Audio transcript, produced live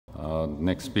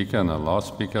next speaker and the last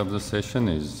speaker of the session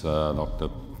is Dr.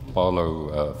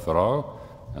 Paulo Ferrao,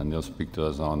 and he'll speak to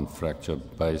us on fracture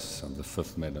base of the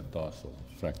fifth metatarsal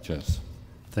fractures.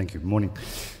 Thank you. Morning.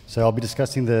 So I'll be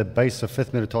discussing the base of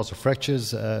fifth metatarsal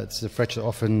fractures. It's a fracture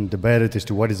often debated as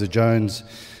to what is a Jones,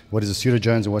 what is a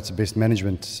pseudo-Jones, and what's the best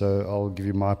management. So I'll give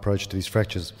you my approach to these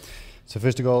fractures. So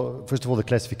first of all, the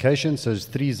classification. So there's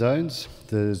three zones.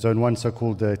 The zone 1,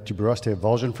 so-called the tuberosity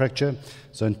avulsion fracture.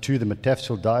 Zone 2, the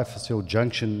metatarsal diaphyseal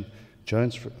junction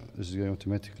Jones. This is going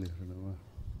automatically.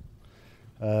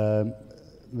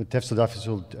 Metatarsal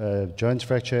diaphyseal Jones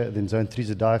fracture. Then zone 3 is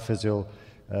the diaphyseal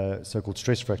so-called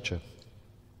stress fracture.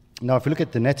 Now, if we look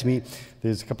at the anatomy,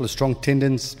 there's a couple of strong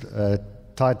tendons,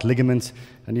 tight ligaments,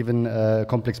 and even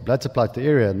complex blood supply to the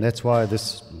area, and that's why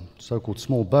this so-called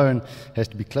small bone has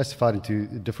to be classified into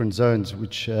different zones,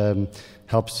 which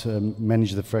helps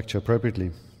manage the fracture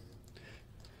appropriately.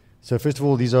 So first of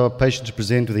all, these are patients who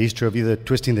present with a history of either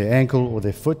twisting their ankle or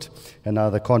their foot, and now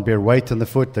they can't bear weight on the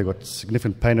foot. They've got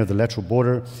significant pain of the lateral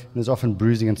border, and there's often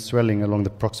bruising and swelling along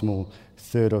the proximal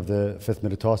third of the fifth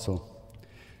metatarsal.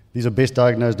 These are best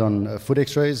diagnosed on foot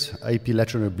x-rays, AP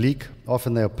lateral and oblique.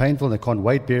 Often they are painful and they can't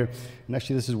weight bear, and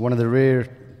actually this is one of the rare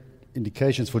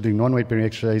indications for doing non-weight bearing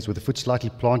x-rays with the foot slightly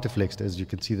plantar flexed, as you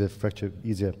can see the fracture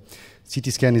easier.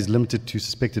 CT scan is limited to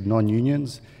suspected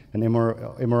non-unions, and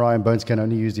MRI and bone scan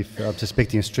only used if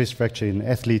suspecting a stress fracture in an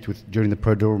athlete during the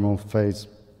prodromal phase.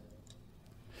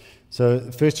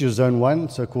 So first is zone 1,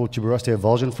 so-called tuberosity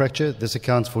avulsion fracture. This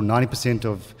accounts for 90%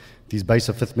 of these base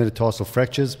of fifth metatarsal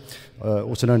fractures,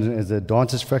 also known as the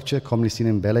dancer's fracture, commonly seen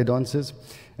in ballet dancers.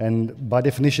 And by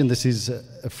definition, this is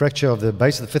a fracture of the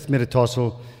base of the fifth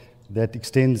metatarsal that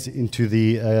extends into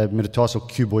the metatarsal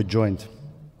cuboid joint.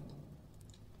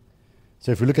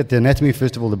 So if we look at the anatomy,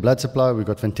 first of all, the blood supply, we've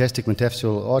got fantastic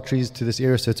metatarsal arteries to this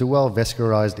area, so it's a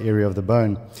well-vascularized area of the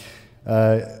bone.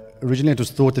 Originally, it was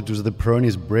thought that it was the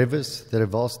peroneus brevis that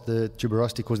avulsed the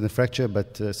tuberosity causing the fracture,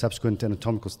 but subsequent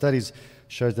anatomical studies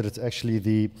shows that it's actually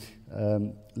the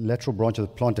lateral branch of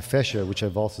the plantar fascia which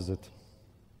avulses it.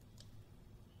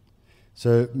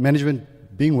 So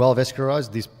management, being well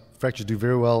vascularized, these fractures do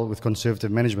very well with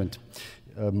conservative management.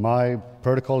 My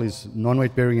protocol is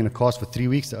non-weight bearing in a cast for 3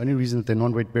 weeks. The only reason that they're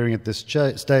non-weight bearing at this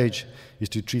stage is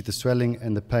to treat the swelling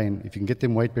and the pain. If you can get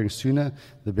them weight bearing sooner,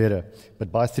 the better.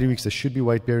 But by 3 weeks, they should be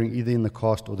weight bearing either in the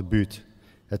cast or the boot.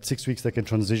 At 6 weeks, they can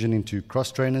transition into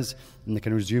cross trainers and they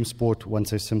can resume sport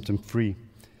once they're symptom free.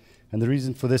 And the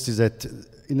reason for this is that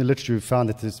in the literature we've found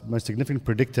that the most significant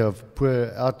predictor of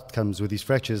poor outcomes with these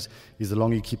fractures is the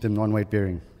longer you keep them non-weight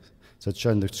bearing. So it's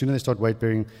shown the sooner they start weight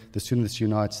bearing, the sooner this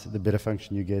unites, the better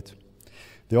function you get.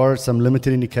 There are some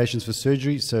limited indications for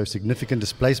surgery, so significant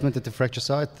displacement at the fracture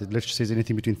site. The literature says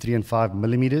anything between 3 and 5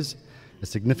 millimeters. A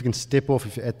significant step off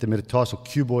if you're at the metatarsal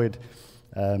cuboid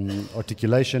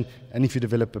articulation, and if you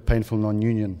develop a painful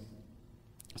non-union.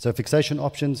 So fixation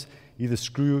options, either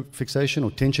screw fixation or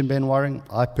tension band wiring.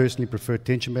 I personally prefer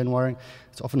tension band wiring.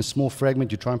 It's often a small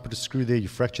fragment. You try and put a screw there, you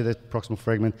fracture that proximal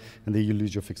fragment, and there you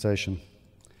lose your fixation.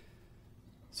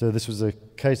 So this was a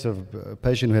case of a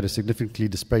patient who had a significantly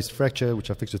displaced fracture, which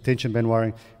I fixed with tension band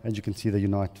wiring, and you can see they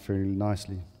unite very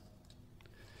nicely.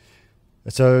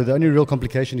 So the only real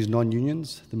complication is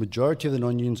non-unions. The majority of the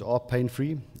non-unions are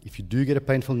pain-free. If you do get a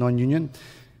painful non-union,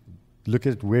 look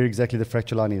at where exactly the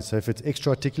fracture line is. So if it's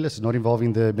extra-articular, it's not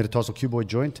involving the metatarsal cuboid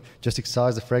joint, just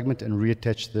excise the fragment and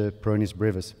reattach the peroneus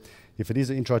brevis. If it is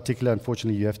intra-articular,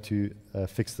 unfortunately, you have to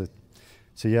fix it.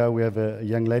 So yeah, we have a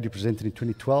young lady presented in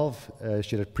 2012.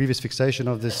 She had a previous fixation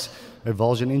of this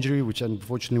avulsion injury, which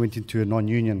unfortunately went into a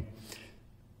non-union.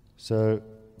 So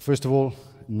first of all,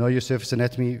 know your surface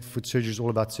anatomy. Foot surgery is all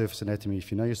about surface anatomy. If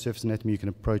you know your surface anatomy, you can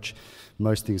approach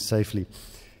most things safely.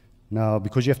 Now,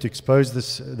 because you have to expose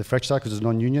the fracture site because it's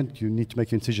non-union, you need to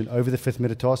make your incision over the fifth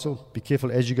metatarsal. Be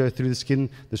careful as you go through the skin.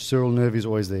 The sural nerve is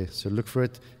always there, so look for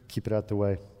it, keep it out the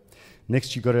way.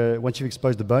 Next, you've got to, once you've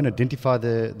exposed the bone, identify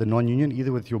the non-union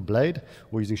either with your blade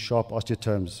or using sharp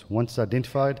osteotomes. Once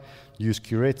identified, use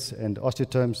curettes and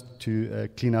osteotomes to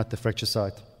clean out the fracture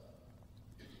site.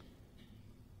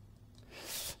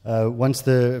 Once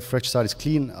the fracture site is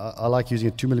clean, I like using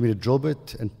a 2mm drill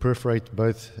bit and perforate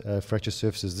both fracture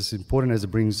surfaces. This is important as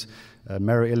it brings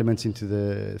marrow elements into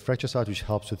the fracture site, which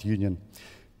helps with union.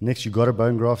 Next, you've got to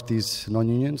bone graft these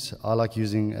non-unions. I like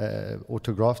using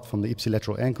autograft from the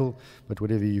ipsilateral ankle, but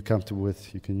whatever you're comfortable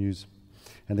with, you can use.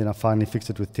 And then I finally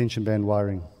fixed it with tension band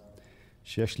wiring.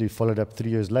 She actually followed up 3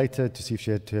 years later to see if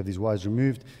she had to have these wires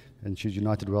removed, and she's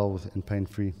united well and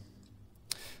pain-free.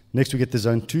 Next, we get the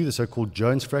zone 2, the so-called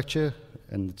Jones fracture.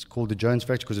 and it's called the Jones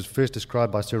fracture because it was first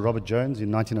described by Sir Robert Jones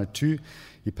in 1902.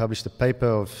 He published a paper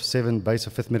of 7 base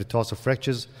of 5th metatarsal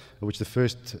fractures, of which the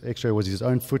first x-ray was his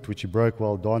own foot, which he broke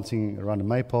while dancing around a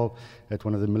maypole at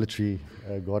one of the military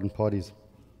garden parties.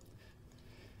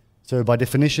 So by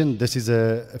definition, this is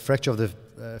a fracture of the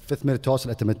 5th metatarsal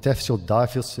at the metaphyseal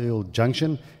diaphyseal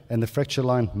junction, and the fracture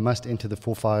line must enter the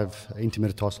 4-5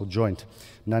 intermetatarsal joint.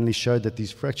 Nunley showed that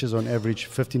these fractures are on average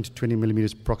 15 to 20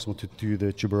 millimeters proximal to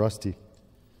the tuberosity.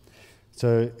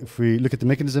 So if we look at the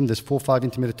mechanism, this 4-5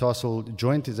 intermetatarsal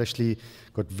joint has actually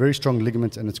got very strong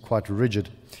ligaments and it's quite rigid.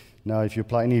 Now, if you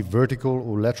apply any vertical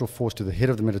or lateral force to the head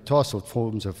of the metatarsal, it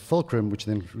forms a fulcrum, which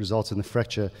then results in the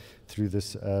fracture through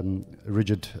this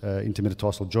rigid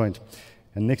intermetatarsal joint.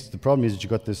 And next, the problem is that you've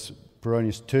got this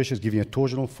peroneus tertius giving a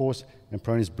torsional force and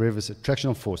peroneus brevis a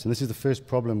tractional force. And this is the first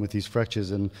problem with these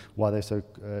fractures and why they're so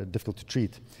difficult to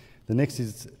treat. The next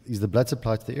is the blood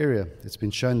supply to the area. It's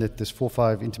been shown that this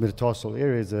 4-5 intermetatarsal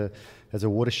area has a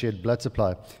watershed blood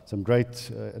supply. Some great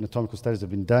anatomical studies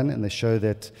have been done, and they show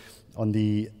that on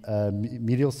the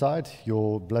medial side,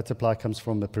 your blood supply comes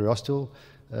from the periosteal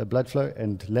blood flow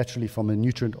and laterally from a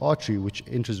nutrient artery, which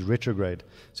enters retrograde.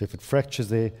 So if it fractures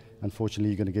there, unfortunately,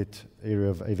 you're going to get area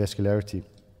of avascularity.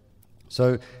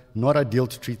 So not ideal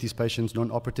to treat these patients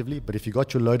non-operatively, but if you've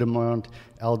got your low demand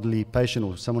elderly patient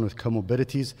or someone with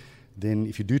comorbidities, then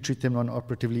if you do treat them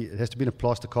non-operatively, it has to be in a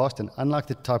plaster cast, and unlike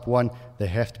the type 1, they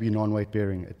have to be non-weight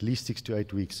bearing, at least 6 to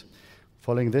 8 weeks.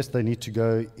 Following this, they need to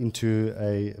go into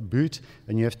a boot,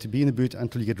 and you have to be in the boot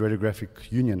until you get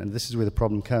radiographic union, and this is where the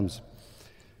problem comes.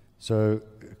 So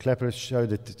Clapper showed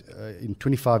that in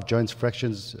 25 Jones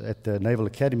fractions at the Naval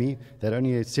Academy, they had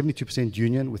only a 72%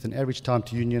 union with an average time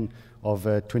to union of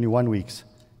 21 weeks.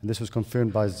 And this was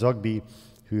confirmed by Zogby,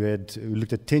 who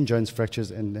looked at 10 Jones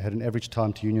fractures and had an average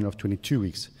time to union of 22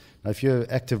 weeks. Now, if you're an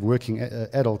active working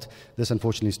adult, this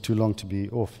unfortunately is too long to be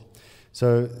off.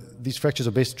 So these fractures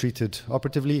are best treated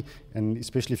operatively, and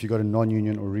especially if you've got a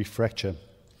non-union or refracture.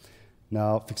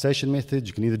 Now, fixation methods,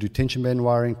 you can either do tension band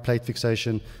wiring, plate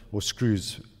fixation, or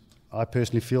screws. I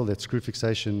personally feel that screw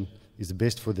fixation is the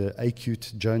best for the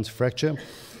acute Jones fracture.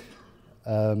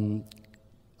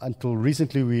 Until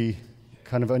recently, we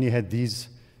kind of only had these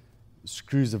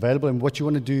screws available, and what you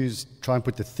want to do is try and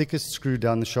put the thickest screw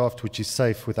down the shaft, which is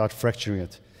safe without fracturing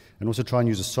it, and also try and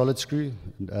use a solid screw.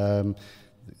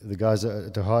 The guys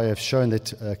at Ohio have shown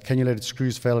that cannulated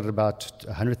screws fail at about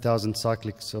 100,000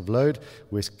 cyclics of load,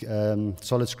 whereas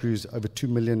solid screws over 2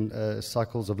 million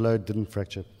cycles of load didn't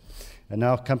fracture. And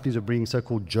now companies are bringing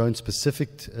so-called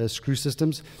Jones-specific screw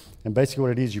systems, and basically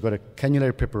what it is, you've got a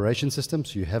cannulated preparation system,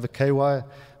 so you have a K-wire,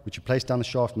 which you place down the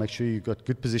shaft, make sure you've got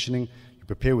good positioning.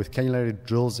 Prepare with cannulated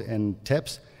drills and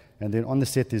taps, and then on the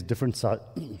set there's different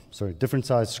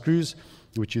size screws,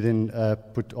 which you then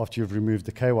put after you've removed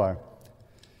the K-wire.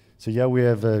 So here we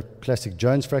have a classic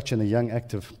Jones fracture in a young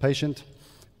active patient.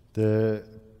 The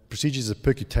procedure is a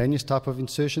percutaneous type of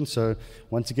insertion, so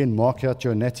once again mark out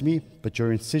your anatomy, but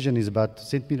your incision is about 1.5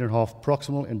 centimeters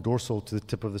proximal and dorsal to the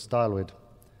tip of the styloid.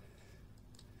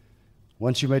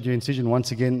 Once you've made your incision,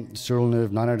 once again, sural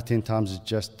nerve 9 out of 10 times is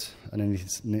just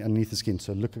underneath the skin.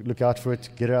 So look out for it,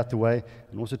 get it out the way,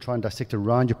 and also try and dissect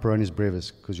around your peroneus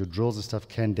brevis, because your drills and stuff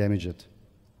can damage it.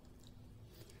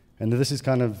 And this is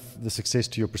kind of the success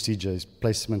to your procedure, is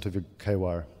placement of your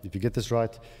K-wire. If you get this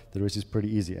right, the rest is pretty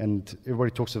easy. And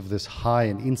everybody talks of this high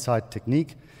and inside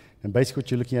technique. And basically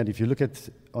what you're looking at, if you look at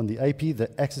on the AP, the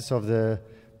axis of the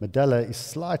medulla is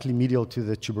slightly medial to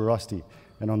the tuberosity.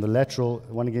 And on the lateral,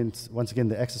 once again,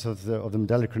 the axis of the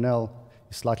medullary canal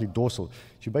is slightly dorsal. So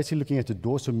you're basically looking at the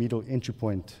dorsal-medial entry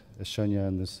point, as shown here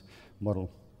in this model.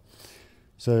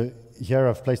 So here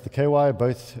I've placed the K-wire,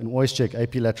 both, and always check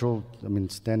AP lateral,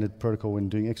 standard protocol when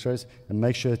doing x-rays, and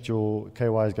make sure that your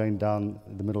K-wire is going down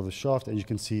the middle of the shaft. As you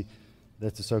can see,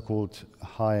 that's the so-called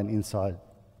high and inside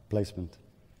placement.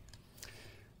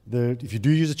 If you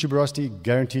do use a tuberosity,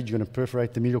 guaranteed you're going to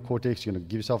perforate the medial cortex, you're going to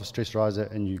give yourself a stress riser,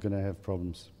 and you're going to have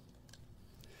problems.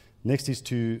 Next is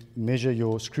to measure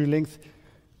your screw length.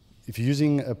 If you're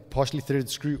using a partially threaded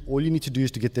screw, all you need to do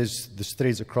is to get those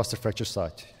threads across the fracture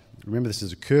site. Remember, this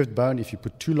is a curved bone. If you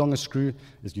put too long a screw,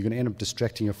 you're going to end up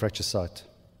distracting your fracture site.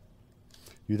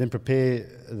 You then prepare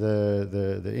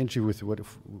the entry with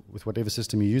whatever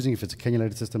system you're using, if it's a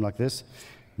cannulated system like this.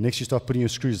 Next, you start putting your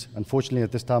screws. Unfortunately,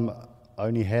 at this time, I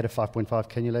only had a 5.5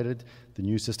 cannulated. The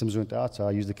new systems went out, so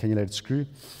I used the cannulated screw.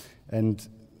 And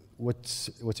what's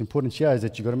important here is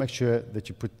that you've got to make sure that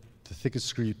you put the thickest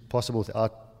screw possible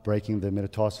without breaking the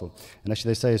metatarsal. And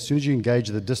actually, they say as soon as you engage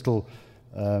the distal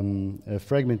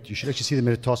fragment, you should actually see the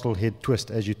metatarsal head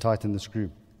twist as you tighten the screw.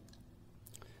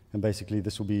 And basically,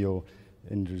 this will be your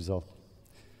end result.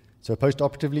 So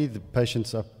post-operatively, the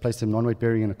patients are placed in non-weight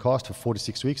bearing in a cast for 4 to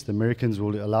 6 weeks. The Americans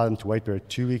will allow them to weight bear at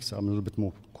 2 weeks. I'm a little bit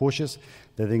more cautious.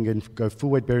 They then go full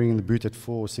weight bearing in the boot at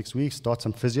 4 or 6 weeks, start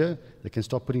some physio. They can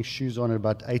start putting shoes on at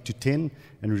about 8 to 10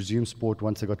 and resume sport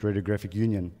once they got radiographic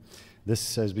union.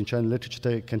 This has been shown in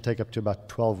literature can take up to about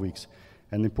 12 weeks.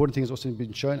 And the important thing has also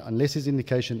been shown, unless there's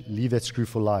indication, leave that screw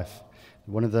for life.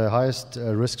 One of the highest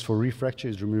risks for refracture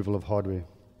is removal of hardware.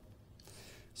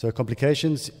 So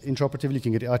complications, intraoperatively you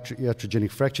can get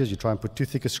iatrogenic fractures. You try and put too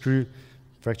thick a screw,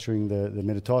 fracturing the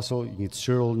metatarsal. You can get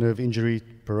sural nerve injury,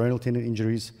 peroneal tendon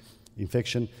injuries,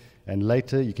 infection, and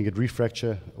later you can get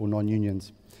refracture or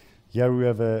non-unions. Here we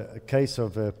have a case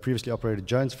of a previously operated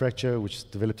Jones fracture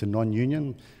which developed a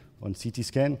non-union on CT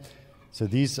scan. So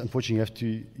these,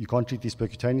 unfortunately, you can't treat these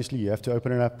percutaneously. You have to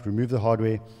open it up, remove the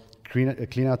hardware,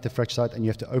 clean out the fracture site, and you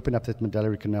have to open up that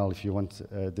medullary canal if you want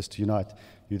this to unite.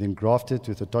 You then graft it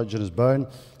with autogenous bone,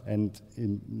 and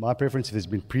in my preference, if there's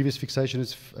been previous fixation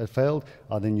has failed,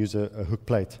 I'll then use a hook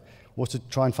plate. Also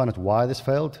try and find out why this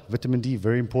failed. Vitamin D,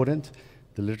 very important.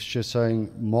 The literature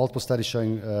showing, multiple studies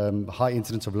showing high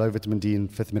incidence of low vitamin D in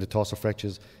fifth metatarsal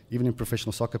fractures, even in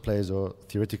professional soccer players who are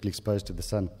theoretically exposed to the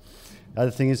sun. The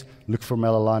other thing is, look for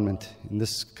malalignment. In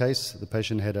this case, the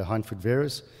patient had a hindfoot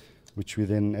varus, which we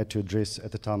then had to address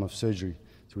at the time of surgery.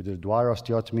 So we did a Dwyer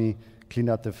osteotomy, cleaned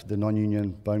out the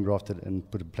non-union, bone grafted, and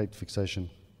put a plate fixation.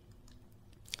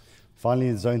 Finally,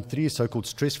 in zone 3, so-called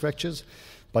stress fractures.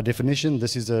 By definition,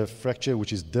 this is a fracture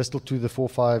which is distal to the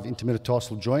 4-5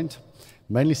 intermetatarsal joint,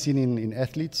 mainly seen in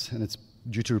athletes, and it's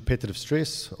due to repetitive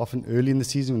stress, often early in the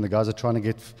season when the guys are trying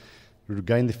to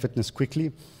regain their fitness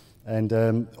quickly. And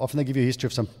often they give you a history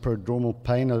of some prodromal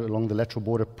pain along the lateral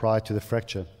border prior to the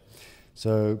fracture.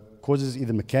 So causes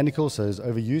either mechanical, so there's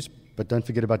overuse, but don't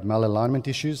forget about malalignment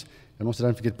issues, and also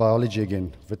don't forget biology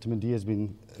again. Vitamin D has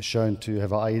been shown to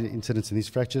have high incidence in these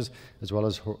fractures, as well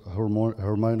as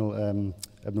hormonal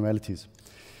abnormalities.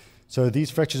 So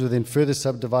these fractures are then further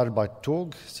subdivided by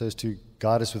TORG, so as to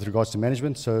guide us with regards to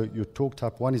management. So your TORG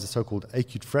type 1 is a so-called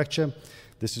acute fracture.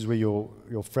 This is where your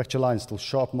fracture line is still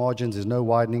sharp margins, there's no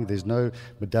widening, there's no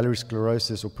medullary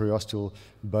sclerosis or periosteal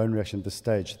bone reaction at this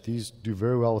stage. These do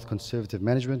very well with conservative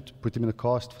management. Put them in a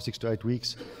cast for 6 to 8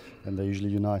 weeks, and they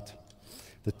usually unite.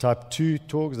 The type 2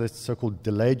 TORGs, that's so-called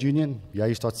delayed union. Yeah,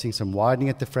 you start seeing some widening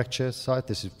at the fracture site.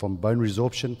 This is from bone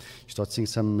resorption. You start seeing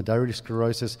some medullary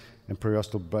sclerosis and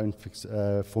periosteal bone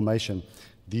formation.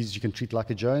 These you can treat like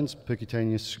a Jones.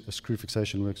 Percutaneous screw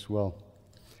fixation works well.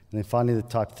 And then finally, the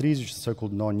type 3s, which is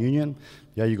so-called non-union.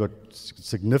 Yeah, you got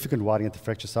significant widening at the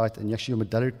fracture site, and actually your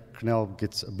medullary canal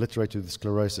gets obliterated with the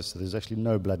sclerosis, so there's actually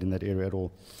no blood in that area at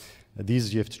all.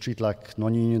 These you have to treat like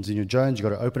non-unions in your Jones. You've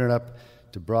got to open it up,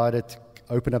 debride it,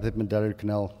 open up that medullary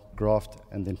canal, graft,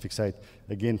 and then fixate.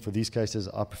 Again, for these cases,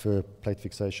 I prefer plate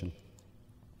fixation.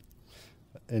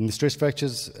 In the stress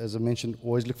fractures, as I mentioned,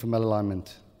 always look for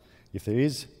malalignment. If there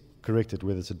is, correct it,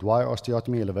 whether it's a Dwyer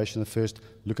osteotomy, elevation of the first,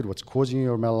 look at what's causing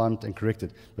your malalignment and correct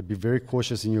it. But be very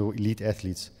cautious in your elite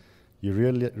athletes. You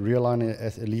realign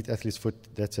an elite athlete's foot,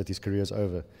 that's it, his career's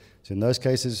over. So in those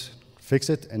cases, fix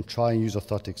it and try and use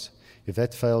orthotics. If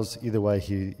that fails, either way,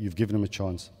 you've given him a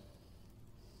chance.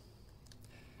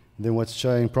 And then what's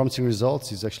showing promising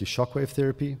results is actually shockwave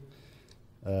therapy.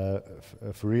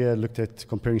 Ferrao looked at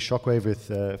comparing shockwave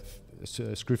with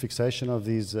screw fixation of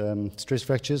these stress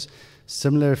fractures.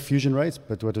 Similar fusion rates,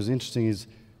 but what was interesting is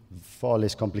far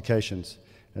less complications.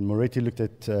 And Moretti looked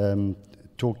at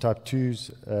TORG type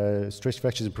 2s, stress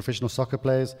fractures in professional soccer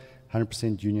players,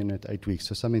 100% union at 8 weeks.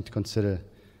 So something to consider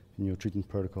in your treatment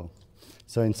protocol.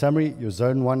 So in summary, your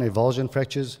zone 1 avulsion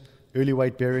fractures, early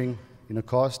weight bearing in a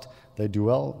cast, they do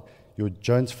well. Your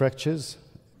Jones fractures,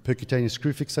 percutaneous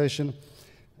screw fixation.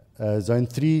 Zone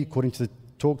 3, according to the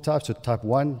TORG type, so type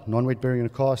 1, non-weight bearing in a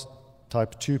cast.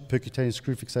 Type 2, percutaneous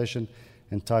screw fixation.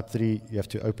 And type 3, you have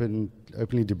to openly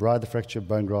debride the fracture,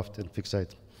 bone graft, and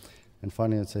fixate. And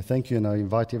finally, I'd say thank you, and I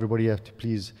invite everybody here to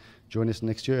please join us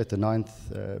next year at the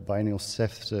 9th Biennial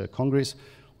SAFS Congress.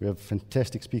 We have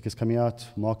fantastic speakers coming out.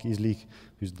 Mark Easley,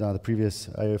 who's now the previous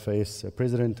AFAS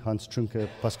president, Hans Trunke,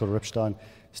 Pascal Ripstein,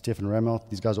 Stefan Ramelt.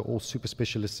 These guys are all super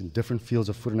specialists in different fields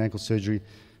of foot and ankle surgery.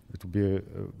 It will be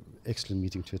an excellent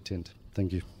meeting to attend.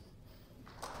 Thank you.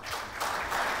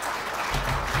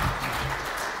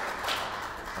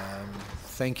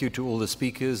 Thank you to all the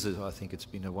speakers. I think it's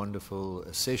been a wonderful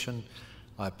session.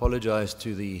 I apologize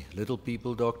to the little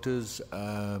people doctors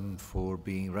for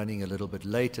running a little bit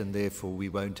late, and therefore we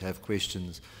won't have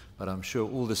questions, but I'm sure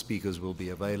all the speakers will be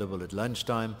available at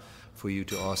lunchtime for you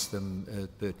to ask them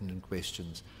pertinent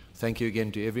questions. Thank you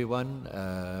again to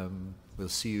everyone. We'll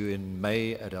see you in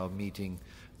May at our meeting,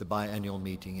 the biannual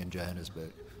meeting in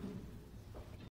Johannesburg.